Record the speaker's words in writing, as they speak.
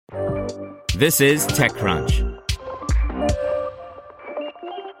This is TechCrunch.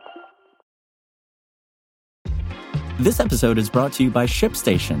 This episode is brought to you by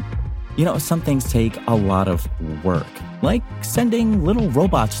ShipStation. You know, some things take a lot of work, like sending little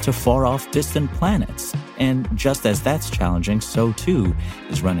robots to far-off distant planets. And just as that's challenging, so too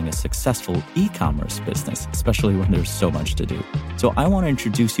is running a successful e-commerce business, especially when there's so much to do. So I want to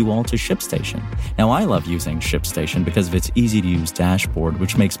introduce you all to ShipStation. Now, I love using ShipStation because of its easy-to-use dashboard,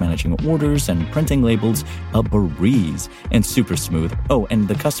 which makes managing orders and printing labels a breeze and super smooth. Oh, and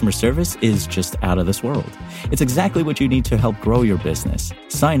the customer service is just out of this world. It's exactly what you need to help grow your business.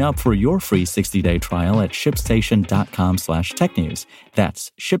 Sign up for your free 60-day trial at shipstation.com/technews.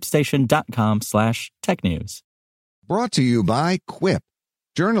 That's shipstation.com/technews. Brought to you by Quip.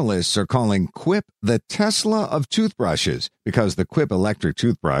 Journalists are calling Quip the Tesla of toothbrushes because the Quip electric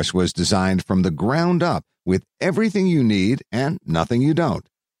toothbrush was designed from the ground up with everything you need and nothing you don't.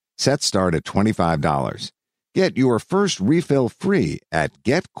 Sets start at $25. Get your first refill free at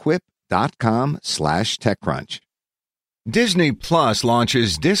getquip.com/techcrunch. Disney Plus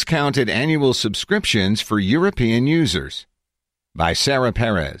launches discounted annual subscriptions for European users. By Sarah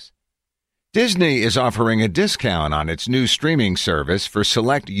Perez. Disney is offering a discount on its new streaming service for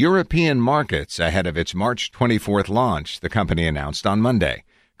select European markets ahead of its March 24th launch, the company announced on Monday.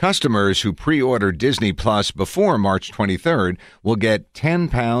 Customers who pre-order Disney Plus before March 23rd will get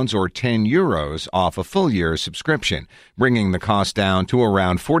 £10 or €10 off a full-year subscription, bringing the cost down to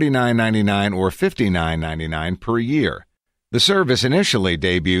around $49.99 or $59.99 per year. The service initially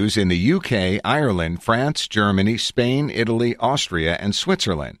debuts in the UK, Ireland, France, Germany, Spain, Italy, Austria, and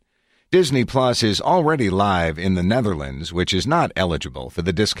Switzerland. Disney Plus is already live in the Netherlands, which is not eligible for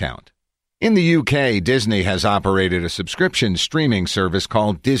the discount. In the UK, Disney has operated a subscription streaming service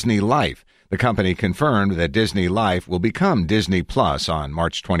called Disney Life. The company confirmed that Disney Life will become Disney Plus on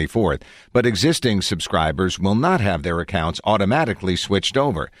March 24th, but existing subscribers will not have their accounts automatically switched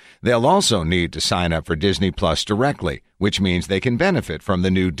over. They'll also need to sign up for Disney Plus directly, which means they can benefit from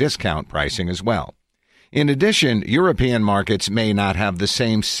the new discount pricing as well. In addition, European markets may not have the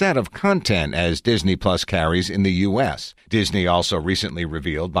same set of content as Disney Plus carries in the U.S. Disney also recently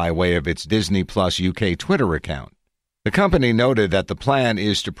revealed by way of its Disney Plus UK Twitter account. The company noted that the plan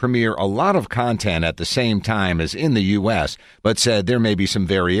is to premiere a lot of content at the same time as in the U.S., but said there may be some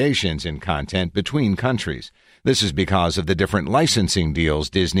variations in content between countries. This is because of the different licensing deals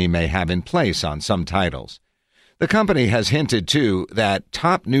Disney may have in place on some titles. The company has hinted, too, that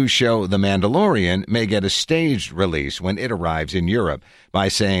top new show The Mandalorian may get a staged release when it arrives in Europe by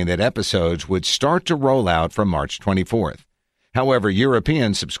saying that episodes would start to roll out from March 24th. However,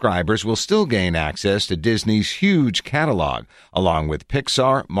 European subscribers will still gain access to Disney's huge catalog, along with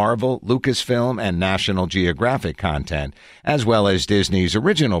Pixar, Marvel, Lucasfilm, and National Geographic content, as well as Disney's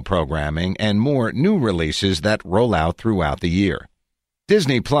original programming and more new releases that roll out throughout the year.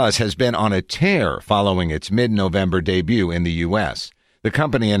 Disney Plus has been on a tear following its mid-November debut in the U.S. The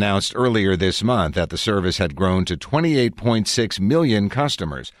company announced earlier this month that the service had grown to 28.6 million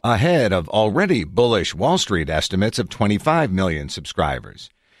customers, ahead of already bullish Wall Street estimates of 25 million subscribers.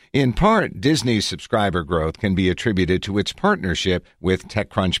 In part, Disney's subscriber growth can be attributed to its partnership with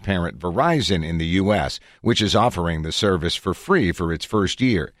TechCrunch parent Verizon in the U.S., which is offering the service for free for its first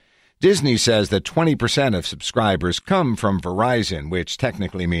year. Disney says that 20% of subscribers come from Verizon, which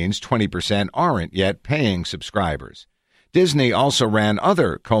technically means 20% aren't yet paying subscribers. Disney also ran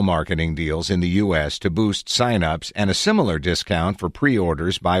other co-marketing deals in the U.S. to boost sign-ups and a similar discount for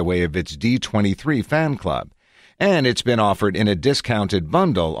pre-orders by way of its D23 fan club. And it's been offered in a discounted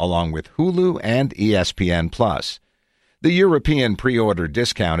bundle along with Hulu and ESPN+. The European pre-order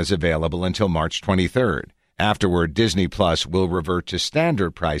discount is available until March 23rd. Afterward, Disney Plus will revert to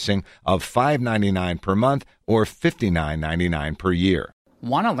standard pricing of $5.99 per month or $59.99 per year.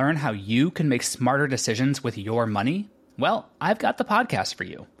 Want to learn how you can make smarter decisions with your money? Well, I've got the podcast for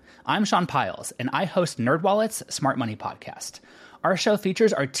you. I'm Sean Piles, and I host NerdWallet's Smart Money Podcast. Our show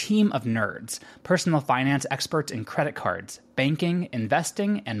features our team of nerds, personal finance experts in credit cards, banking,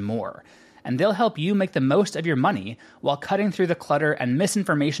 investing, and more. And they'll help you make the most of your money while cutting through the clutter and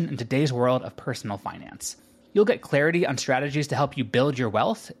misinformation in today's world of personal finance. You'll get clarity on strategies to help you build your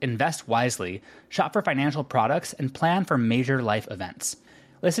wealth, invest wisely, shop for financial products, and plan for major life events.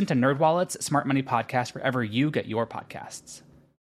 Listen to NerdWallet's Smart Money Podcast wherever you get your podcasts.